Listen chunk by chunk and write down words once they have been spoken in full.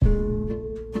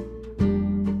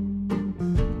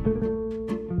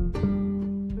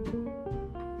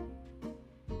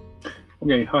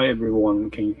Okay, hi everyone.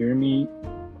 Can you hear me?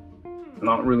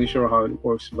 Not really sure how it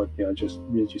works, but yeah, I just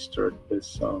registered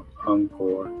this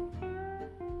Encore.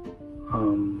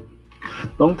 Um,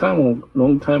 long time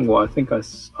ago, I think I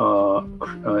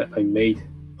made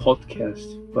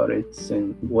podcast, but it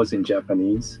was in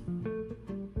Japanese.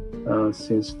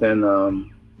 Since then,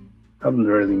 haven't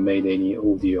really made any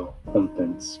audio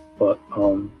contents. But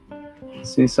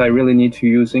since I really need to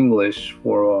use English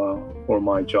for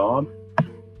my job,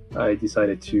 I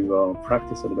decided to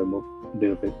practice a little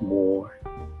bit more.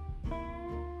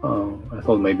 I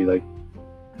thought maybe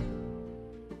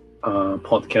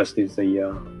podcast is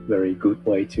a very good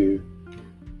way to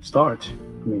start.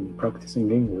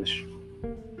 Practicing English.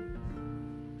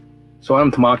 So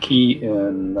I'm Tamaki,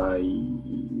 and I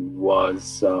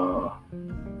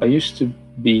used to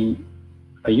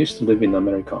live in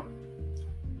America,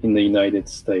 in the United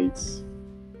States.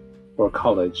 For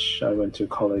college, I went to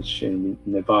college in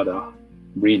Nevada,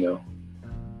 Reno.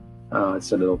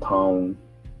 It's a little town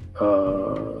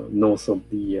north of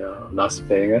the Las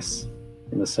Vegas,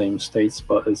 in the same states,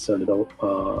 but it's a little.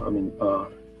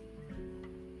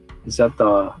 Is that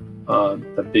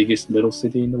the biggest little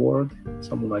city in the world?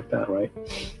 Something like that, right?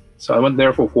 So I went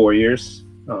there for 4 years,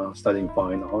 studying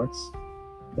fine arts.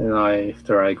 And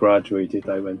after I graduated,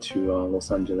 I went to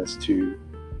Los Angeles to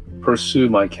pursue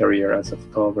my career as a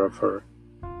photographer.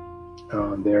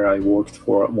 There I worked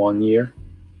for 1 year.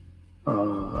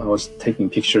 I was taking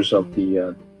pictures of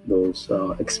those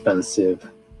expensive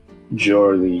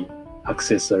jewelry,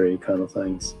 accessory kind of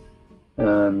things,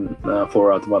 and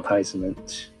for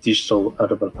digital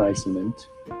advertisement,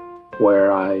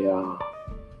 where I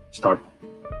start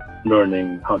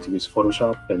learning how to use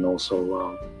Photoshop, and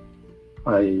also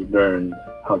I learned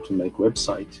how to make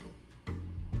website.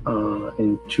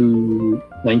 In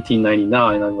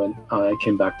 1999, I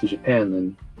came back to Japan,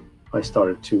 and I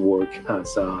started to work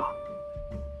as a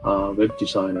web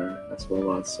designer, as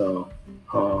well as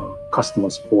customer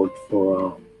support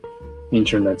for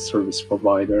internet service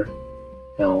provider,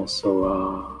 and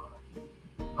also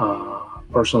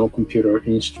personal computer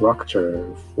instructor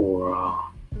for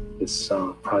this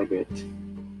private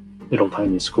little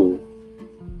tiny school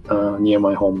near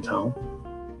my hometown.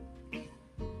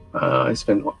 I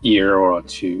spent a year or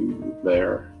two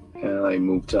there, and I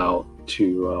moved out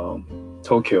to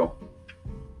Tokyo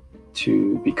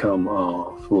to become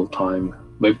a full-time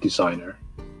web designer.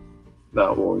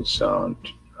 That was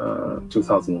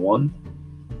 2001,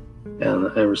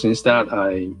 and ever since that,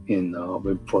 I'm in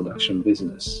web production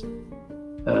business.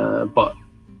 But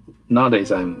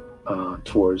nowadays, I'm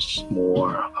towards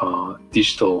more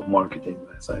digital marketing,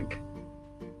 I think.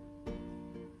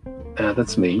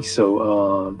 That's me.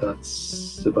 So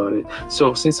that's about it.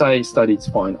 So since I studied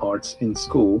fine arts in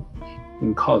school,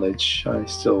 in college, I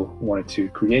still wanted to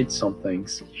create some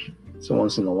things. So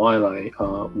once in a while, I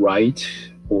write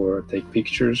or take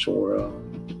pictures or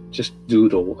just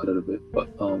doodle a little bit.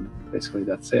 But basically,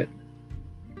 that's it.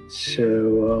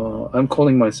 So I'm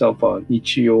calling myself a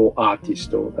Ichio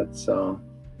artist, or that's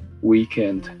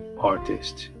weekend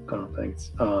artist kind of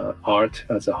things. Art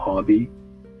as a hobby,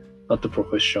 not the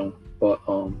profession, but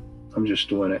I'm just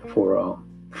doing it for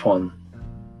fun.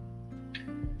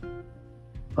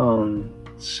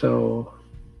 So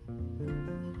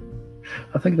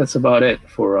I think that's about it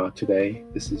for today.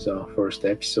 This is our first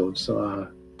episode, so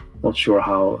not sure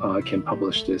how I can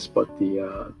publish this, but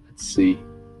let's see.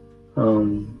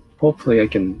 Hopefully I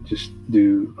can just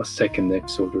do a second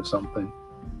episode or something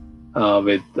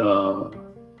with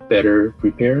better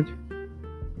prepared.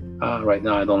 Right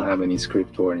now I don't have any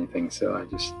script or anything, so I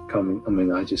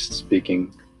just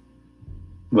speaking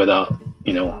without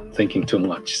thinking too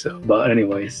much. So, but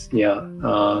anyways, yeah.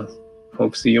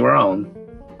 Hope to see you around.